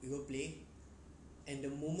out, we go play, and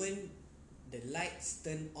the moment the lights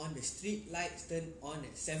turn on, the street lights turn on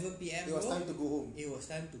at 7 p.m. It was bro, time to go home. it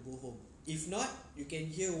was time to go home. If not, you can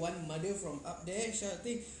hear one mother from up there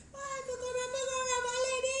shouting, "Kau kenapa kau nak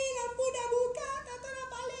balik ni? Lampu dah buka, kau nak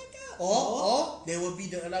balik ke?" Or there will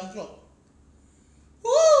be the alarm clock.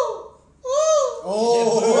 Woo! Woo!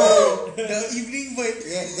 Oh, The evening bird.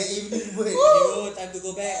 yes, the evening bird. Yo, time to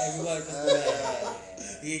go back. Everyone just go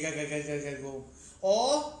back. Yeah, go home. Or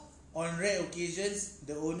on rare occasions,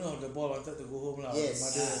 the owner of the ball wanted to go home lah. Yes. The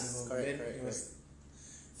mother wanted to go home. Correct, Then correct, it was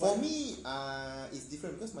For me, it's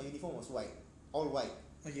different because my uniform was white, all white.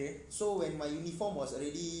 okay. So when my uniform was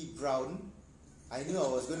already brown, I knew I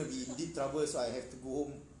was going to be in deep trouble, so I have to go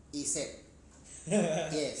home ASAP.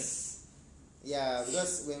 Yes. Yeah,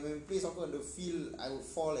 because when we play soccer on the field, I would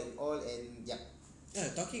fall and all, and yeah.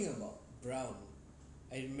 Talking about brown,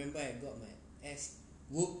 I remember I got my ass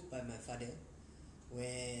whooped by my father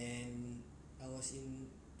when I was in,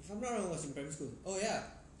 if I'm not wrong, I was in primary school. Oh yeah,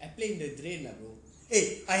 I played in the drain lah, bro.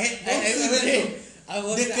 Hey, I went drain. to I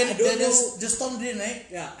was the, like, I don't know. the storm drain, right?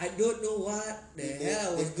 Yeah, I don't know what the The-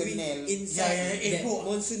 hell I was the doing canal. inside that bro.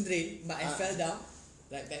 monsoon drain, but I Ah. fell down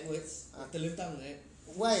like backwards, terlentang, right?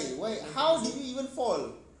 Why? How did you even fall?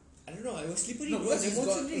 I don't know. I was slippery. No, bro. because The it's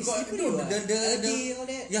monsoon drain is slippery. no, what? Algae, all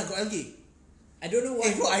that. yeah, got algae. I don't know what.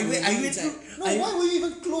 Hey, bro, I we went were doing through. inside. No, why were you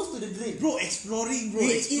even close to the drain? Bro, exploring, bro.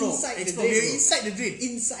 We Explore. inside the Explore. drain, We're bro. inside the drain.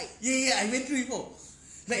 Inside. Yeah, I went through before.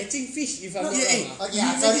 Like, Catching fish, if I'm No, not yeah, wrong. Okay,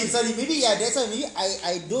 yeah, You sorry. Maybe that's why. Maybe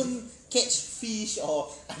I don't catch fish or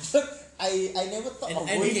I never thought And of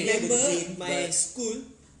I going near the remember drain. my but- school,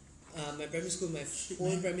 my primary school, my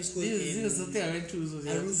whole primary school this in is the thing I went through. So,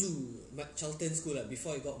 yeah. Aruzu, Charlton School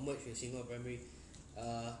before it got merged with Singapore Primary.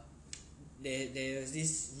 There's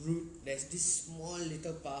this route, there's this small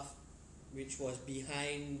little path which was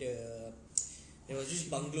behind there was this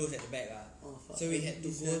bungalows at the back Oh, fuck. so we had to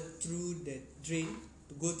go through the drain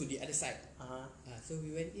to go to the other side. Uh-huh. So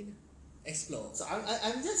we went in, explore. So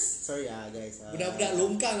I'm just sorry, guys. Budak-budak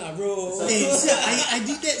longkang bro. Sorry. Hey, sia, I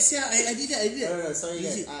did that, sia. I did that. No, sorry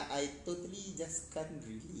guys. Legit. I totally just can't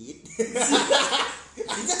relate.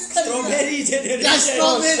 I just can't relate. Strawberry generation. Yeah,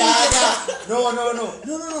 strawberry. Shut up. No.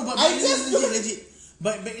 No, but I back just then, legit.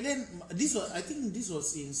 But back then, I think this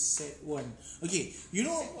was in set 1. Okay, you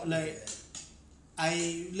know, like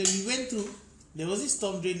we went through, there was this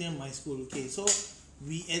storm drain near my school. Okay, so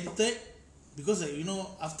we entered because, like, you know,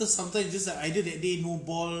 after sometimes just like either that day no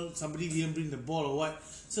ball, somebody didn't bring the ball or what.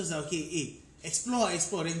 So it's like, okay, explore,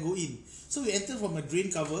 then go in. So we entered from a drain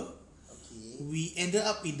cover. Okay. We ended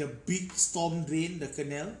up in the big storm drain, the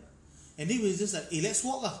canal, and then we was just like, hey, let's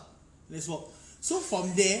walk. So from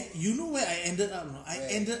there, you know where I ended up? No? I Where?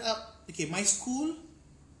 ended up, okay, my school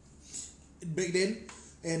back then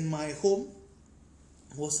and my home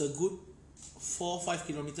was a good 4 or 5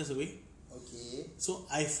 kilometers away. Okay. So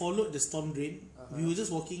I followed the storm drain. Uh-huh. We were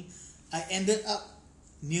just walking. I ended up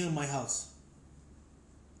near my house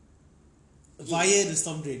via the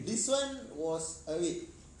storm drain. This one was wait.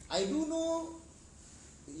 I do know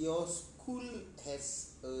your school has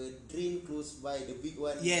a drain close by, the big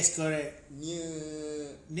one. Yes, correct.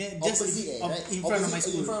 Near Just opposite, right? right? In front of my Opposite,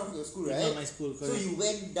 school. In front of your school, In right? front of my school, So correct. you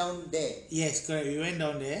went down there. Yes, correct. We went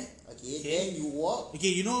down there. Okay. Okay. Then you walk. Okay,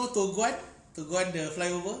 you know Toguan the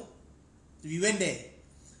flyover? We went there.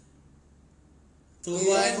 Toh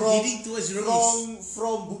Guan heading towards Jurong East.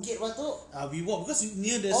 From Bukit Batok We walk because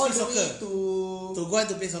near the all street the way soccer. to Toh Guan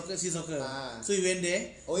to play street soccer. Ah. So we went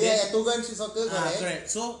there. Oh Then- yeah, Toh Guan Street Soccer, correct. correct.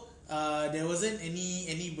 So there wasn't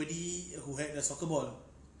anybody who had a soccer ball.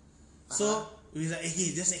 So we was like,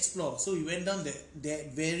 hey, just explore. So we went down that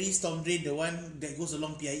very storm drain, the one that goes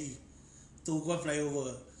along PIE, to Guan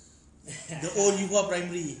flyover, the old Yuhua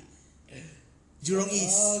Primary, Jurong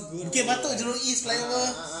East, good. Bukit Batok, Jurong East flyover.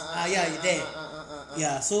 There.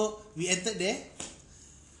 Yeah, so we entered there.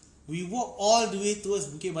 We walked all the way towards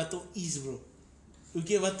Bukit Batok East, bro.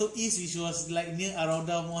 Bukit Batok East, which was like near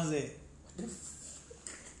Arauda Mosque there.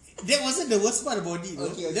 That wasn't the worst part about it, though.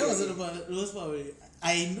 Okay, That wasn't the worst part about it.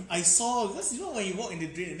 I saw, because you know when you walk in the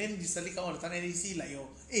drain and then you suddenly come out of the tunnel and you see like,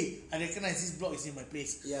 hey, I recognize this block is in my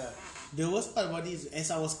place. Yeah. The worst part about it is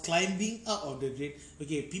as I was climbing out of the drain,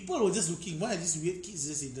 okay, people were just looking, why are these weird kids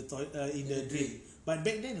just in the drain? drain. But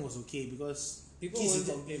back then it was okay because People kids won't is-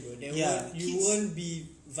 complain, bro. You kids- won't be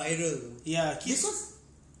viral. Yeah, kids. Because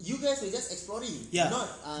you guys were just exploring. Yeah, Not,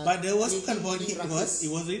 but the worst part making about any it ruckus.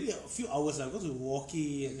 was already a few hours because we were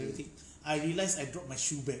walking and everything. I realized I dropped my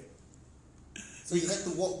shoe bag. So you had to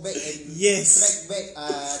walk back and Yes.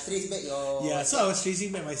 trace back your. Yeah, so I was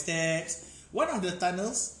tracing back my steps. One of the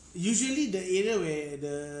tunnels, usually the area where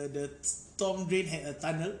the storm drain had a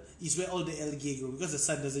tunnel is where all the algae grow because the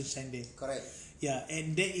sun doesn't shine there. Correct. Yeah,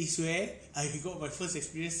 and that is where I got my first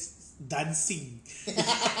experience dancing.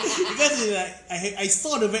 Because it's like I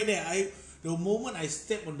saw the back there. The moment I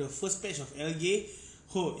stepped on the first patch of algae,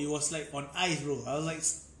 it was like on ice, bro. I was like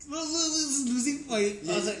losing my.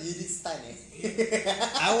 I was like, You did stun, eh?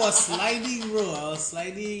 I was sliding, bro. I was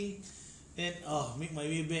sliding. Then make my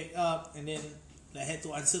way back up, and then I had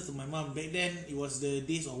to answer to my mom. Back then, it was the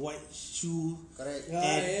days of white shoe, Correct.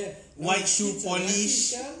 And white shoe kids are polish. lucky,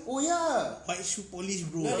 sia. Oh yeah. white shoe polish,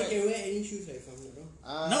 bro. Now they can wear any shoes, like, if I'm not wrong.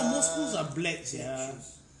 Now most schools are black, yeah.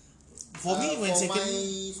 For me, when for second,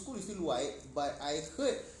 my school is still white, but I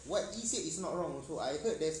heard what he said is not wrong. So I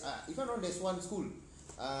heard there's if I'm not wrong, there's one school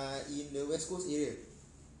in the West Coast area.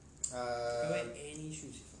 They can wear any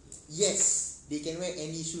shoes. If I'm not wrong. Yes, they can wear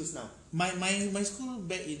any shoes now. my school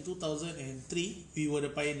back in 2003, we were the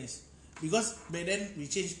pioneers because back then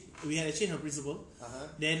we had a change of principal.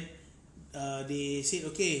 Then they said,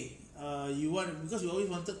 okay, you want, because we always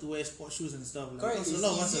wanted to wear sport shoes and stuff. Like, Correct. because It's a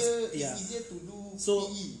lot of us easier, it's easier to do So-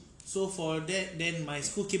 PE. So for that, then my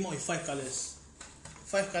school came out with 5 colors.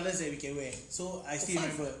 5 colors that we can wear. So I still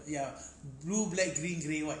remember, blue, black, green,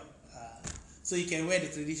 grey, white. So you can wear the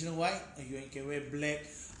traditional white, or you can wear black.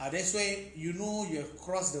 That's why you know you have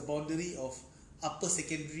crossed the boundary of upper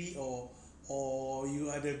secondary or you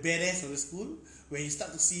are the badass of the school when you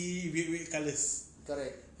start to see weird colors.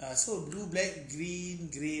 Correct. So blue, black, green,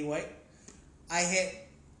 grey, white. I had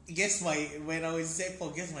when I was in Sec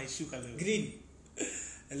 4, guess my shoe color. Green.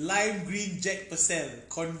 Lime green Jack Purcell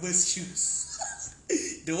Converse shoes.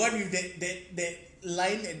 The one with that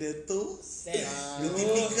line at the toe. The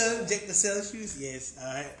typical Jack Purcell shoes. Yes,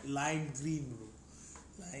 I had lime green, bro.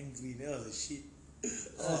 Lime green. That was a shit.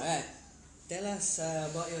 Alright. Tell us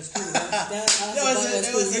about your school. Tell us That about was your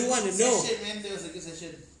school. a You want to good know. session, man. That was a good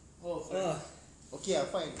session. Okay,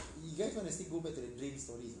 fine. You guys want to still go back to the drain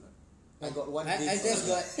stories or not? I got one drain I story. just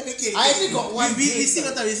got. Okay. I actually got one We drain still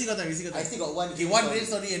story. got time. I still got one Okay, drain one story. rain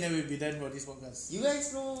story and then we'll be done for this podcast. You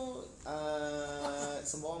guys know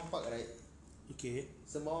Sembawang Park, right? Okay.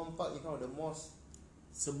 Sembawang Park in front of the mosque.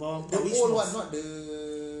 Sembawang The which old one, mosque? not the.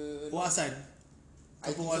 Puasan.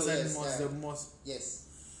 I think so, Puasan yes, mosque, yeah. the mosque. Yes.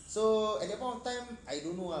 So at that point of time, I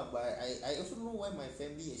don't know, but I also don't know why my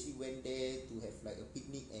family actually went there to have like a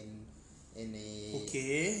picnic and a.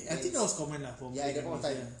 Okay. I think that was common lah for me. Yeah, at that point of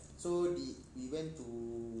time. Yeah. So we went to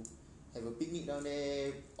have a picnic down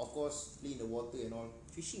there. Of course, play in the water and all.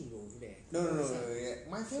 Fishing over there. No.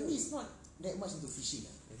 Yeah. My family is not that much into fishing.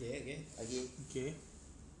 Okay. Okay. Okay.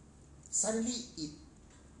 Suddenly it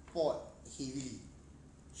poured heavily,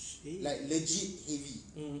 Shit. like legit heavy,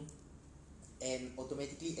 Mm. and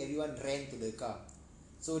automatically everyone ran to the car.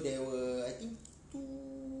 So there were, I think,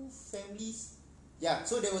 2 families. Yeah.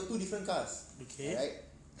 So there were 2 different cars. Okay. Right.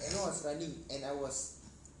 Everyone was running, and I was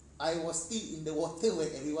still in the water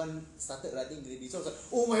when everyone started running already. So I was like,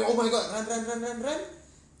 oh my god, run.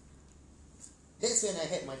 That's when I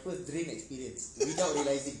had my first drain experience without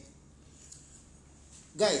realizing.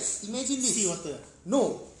 Guys, imagine this. Sea water.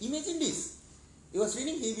 No, imagine this. It was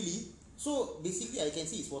raining heavily, so basically I can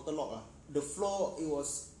see it's waterlogged. The floor, it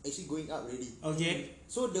was actually going up already. Okay.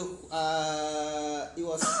 So it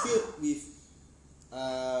was filled with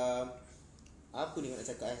apa ni nak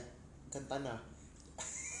cakap kan tanah.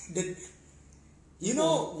 You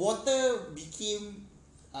know, water became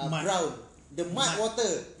Mud. brown. The mud Mud.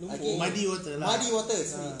 water. Lumpur. Muddy water lah. Muddy water.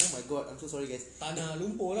 Sorry. Oh my god, I'm so sorry guys. Tanah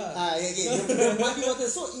lumpur lah. Okay. The muddy water.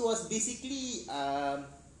 So it was basically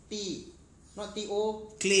tea. Not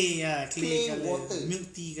T-O. Clay, clay Clay colour. water.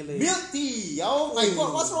 Milk tea colour. Milk tea. Oh my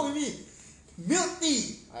god, what's wrong with me? Milk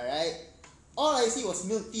tea. Alright. All I see was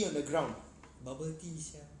milk tea on the ground. Bubble tea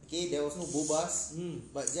siya. Okay, there was no bobas,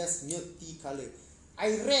 but just milk tea color.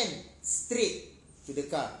 I ran straight to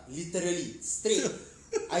the car, literally straight.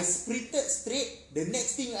 I sprinted straight. The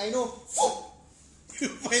next thing I know, Fell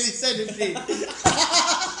inside the drain.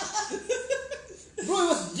 bro, it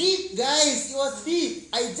was deep, guys. It was deep.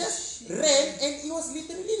 I just ran, and it was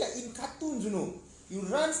literally like in cartoons, you know. You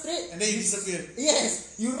run straight, And then you disappear.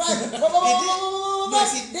 yes, you run. No, I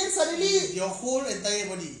see. Then suddenly, Your whole entire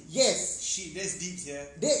body. yes, Shit, that's deep, yeah.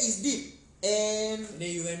 that is deep. And And then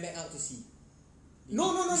you went back out to sea.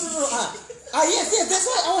 no. Yes, that's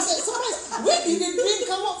why I was like surprised. Where did the drain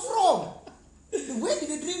come out from? Where did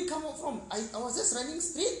the drain come out from? I was just running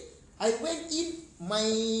straight. I went in, my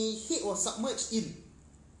head was submerged in.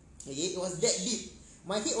 Okay, it was that deep.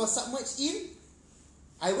 My head was submerged in.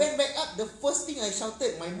 I went back up. The first thing I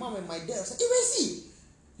shouted, my mom and my dad was like, "Hey, where is he?"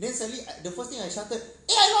 Then suddenly, the first thing I shouted,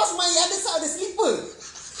 "Hey, I lost my other side of the slipper."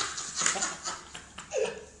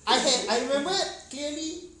 I remember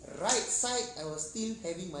clearly, right side, I was still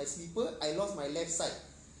having my slipper. I lost my left side.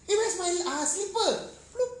 Hey, where's my slipper?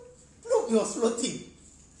 Bloop, bloop, it was floating.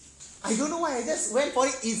 I don't know why I just went for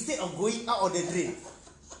it instead of going out of the drain.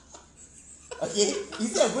 Okay,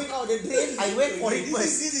 instead of going out of the drain, I went for it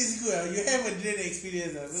first. This is good. You have a drain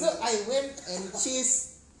experience. So I went and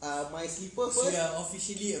chased my slipper So first. you are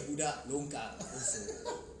officially a budak longkang also.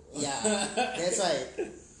 Yeah, that's right.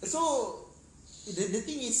 So the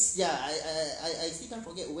thing is, yeah, I still can't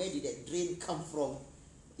forget where did that drain come from.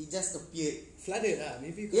 It just appeared. Flooded lah,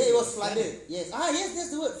 maybe. Yeah, it was flooded. Yes. Yes, that's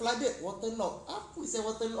the word. Flooded. Waterlogged. Who is a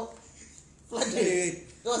waterlogged? Flooded.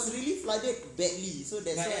 It was really flooded badly. So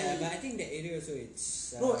that's why. But I think that area also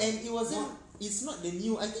it's. No, and it wasn't. It's not the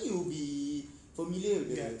new. I think you'll be familiar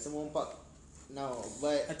with the Sembawang Park now,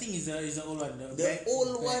 but I think it's the old one. the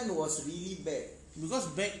old one was really bad.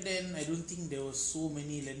 Because back then, I don't think there was so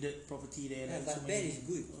many landed property there. Yeah, like but so bad many. is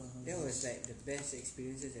good. That was like the best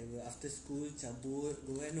experiences ever. After school, cabut,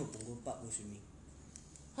 go where? No, Punggol Park go swimming.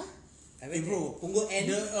 Huh? I went bro, there. Punggol N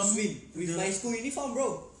swim with the- my school uniform,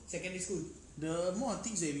 bro. Secondary school. The more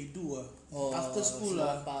things that we do after school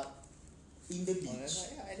Sembawang Park. In the Oh, beach.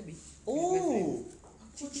 yeah, at the beach. With my friend. Oh.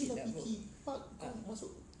 Chill lah, bro. Fikir Park kau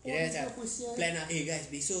masuk. Kira macam apa sial? plan lah. Guys,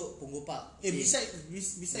 besok Punggol Park. Besides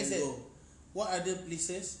Then that, go. what other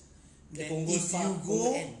places The that Punggol if Park, you go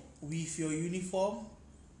Punggol N. with your uniform,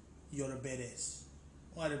 you're a badass?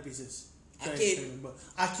 What other places? Try Arcade. to remember.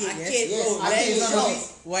 Arcade, Arcade, yes. bro. Arcade Arcade is is not not it.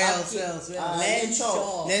 Where else? Arcade. Where else? Where else? Land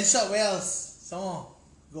shop. Land shop. Where else? Some more.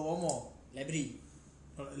 Got one more. Library.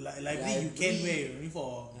 Library. You can wear your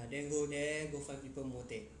uniform. Then go there, go find people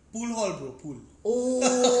motek. Pool hall, bro. Pool.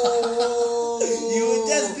 Oh. You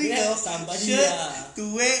just bring Yeah, a somebody shirt lah. to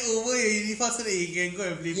wear over your uniform so that you can go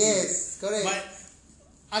and play pool. Yes, correct. But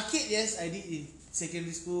arcade, yes, I did in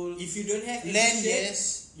secondary school. If you don't have any Land, shirt,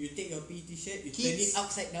 yes. you take your PE t-shirt, you turn Kids. it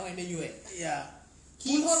upside down and then you wear. Yeah.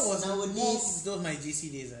 Kids Pool hall was nowadays- more those my JC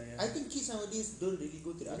days. Yeah. I think kids nowadays don't really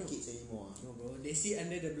go to the arcades anymore. No bro, they sit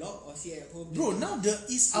under the block or sit at home. Bro, now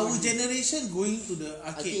it's our generation going to the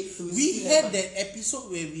arcade. Arcade to We still had have that episode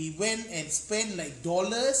where we went and spent like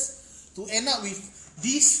dollars to end up with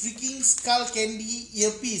this freaking skull candy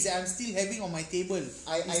earpiece that I'm still having on my table.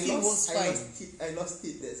 I It still works fine. lost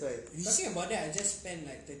it, that's why. Talking about that, I just spent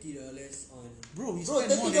like $30 on Bro, we Bro,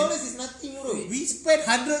 spent more than $30 is nothing, bro. we spent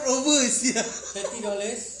 100 over here.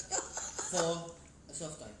 $30 for a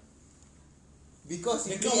soft toy. Because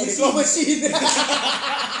you The play at the claw claw machine.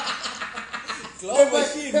 Claw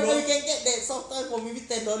machine, But bro. you can get that soft toy for maybe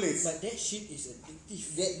 $10. But that shit is addictive.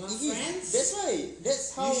 That, My it is. friends, That's why. That's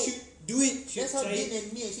how. you should do it. That's how Try Dean it.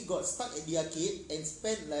 and me actually got stuck at the arcade and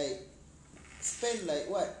spent like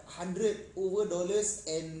what $100 over,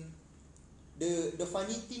 and the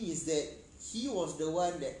funny thing is that he was the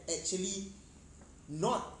one that actually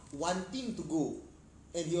not wanting to go,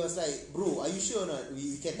 and he was like, "Bro, are you sure or not?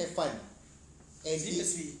 We can have fun." And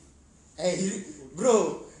Seriously.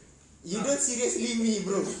 bro, you don't seriously me,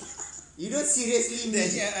 bro. You don't seriously me.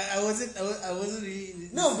 I wasn't really.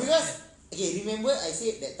 No, because okay, remember I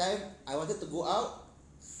said that time I wanted to go out.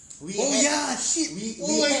 Shit. We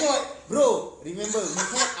Oh my had, god. bro. Remember we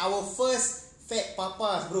had our first fat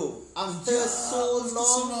papas, bro. After so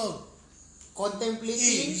long Hey,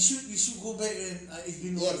 contemplating. we should go back and it's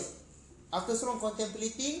been Yes. after so long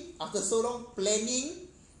contemplating, after so long planning,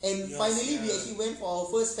 and Yes, finally we yeah. actually went for our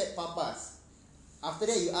first Fat Papas. After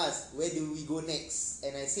that, you asked, where do we go next?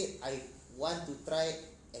 And I said, I want to try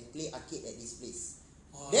and play arcade at this place.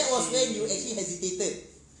 That was when you actually hesitated.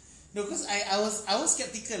 No, because I was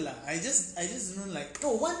skeptical lah. I just don't know, like,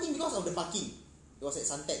 No, one thing because of the parking. It was at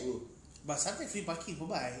Suntec, bro. but sometimes free parking for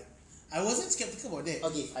bike. I wasn't skeptical about that.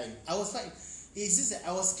 Okay, fine. I was fine. It's just that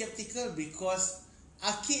I was skeptical because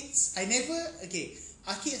arcades,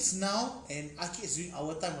 arcades now and arcades during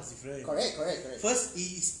our time was different. Correct. First, it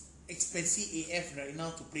is expensive AF right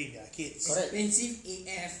now to play in the arcades. Correct. Expensive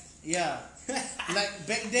AF. Yeah. Like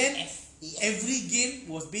back then, AF. every game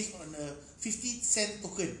was based on a 50-cent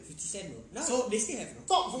token. 50 cent no. Now So- they still have no.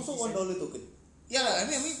 Top also $1 token. Yeah, lah. I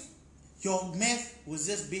mean, your math was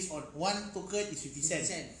just based on one token is 50 50 cents.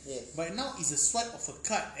 cent. Yes. But now it's a swipe of a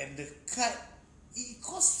card, and the card, it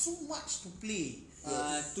costs so much to play.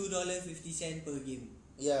 $2.50 per game.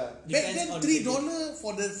 Yeah. Back Depends then, on $3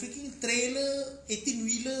 for the freaking trailer,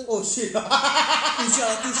 18-wheeler. Oh shit. Too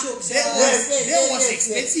short. That was yes,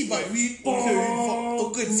 expensive, but we for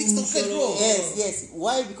token 6 tokens, bro. Yes.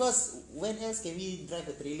 Why? Because when else can we drive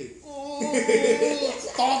a trailer? Oh,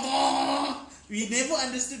 we never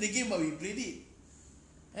understood the game, but we played it.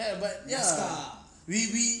 Yeah, but yeah, NASCAR.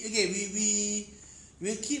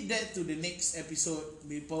 we'll keep that to the next episode.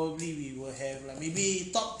 We will have like maybe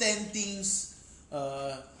top 10 things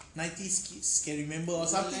 90s kids can remember or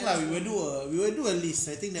something like. We will do a list.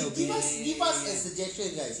 I think that will be. Give us a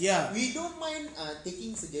suggestion, guys. Yeah. We don't mind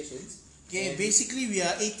taking suggestions. Okay, And basically we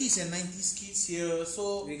are 80s and 90s kids here,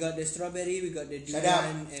 so We got the strawberry, we got the Shut up.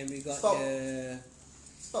 durian, and we got Stop. the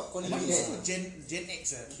Stop calling what me is that. it? Gen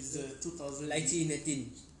X is the 2000. lychee in a tin.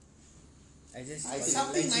 I just I call it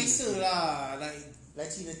Something lychee in a nicer tin. lah, like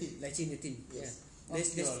Lychee natin. Lychee in a tin. Yes. Yeah.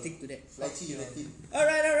 Let's Okay. just stick to that. Lychee natin.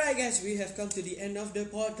 Alright, guys. We have come to the end of the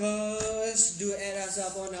podcast. Do add us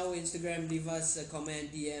up on our Instagram. Leave us a comment.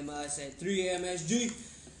 DM us at 3MSG.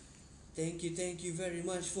 Thank you very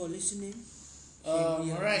much for listening.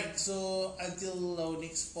 alright, so until our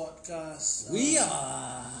next podcast, We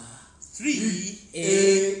are 3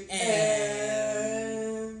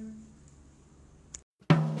 AM.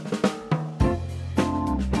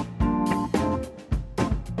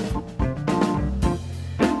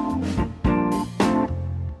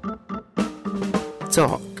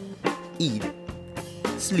 Talk, eat,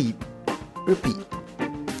 sleep, repeat.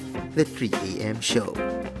 The 3 a.m. show.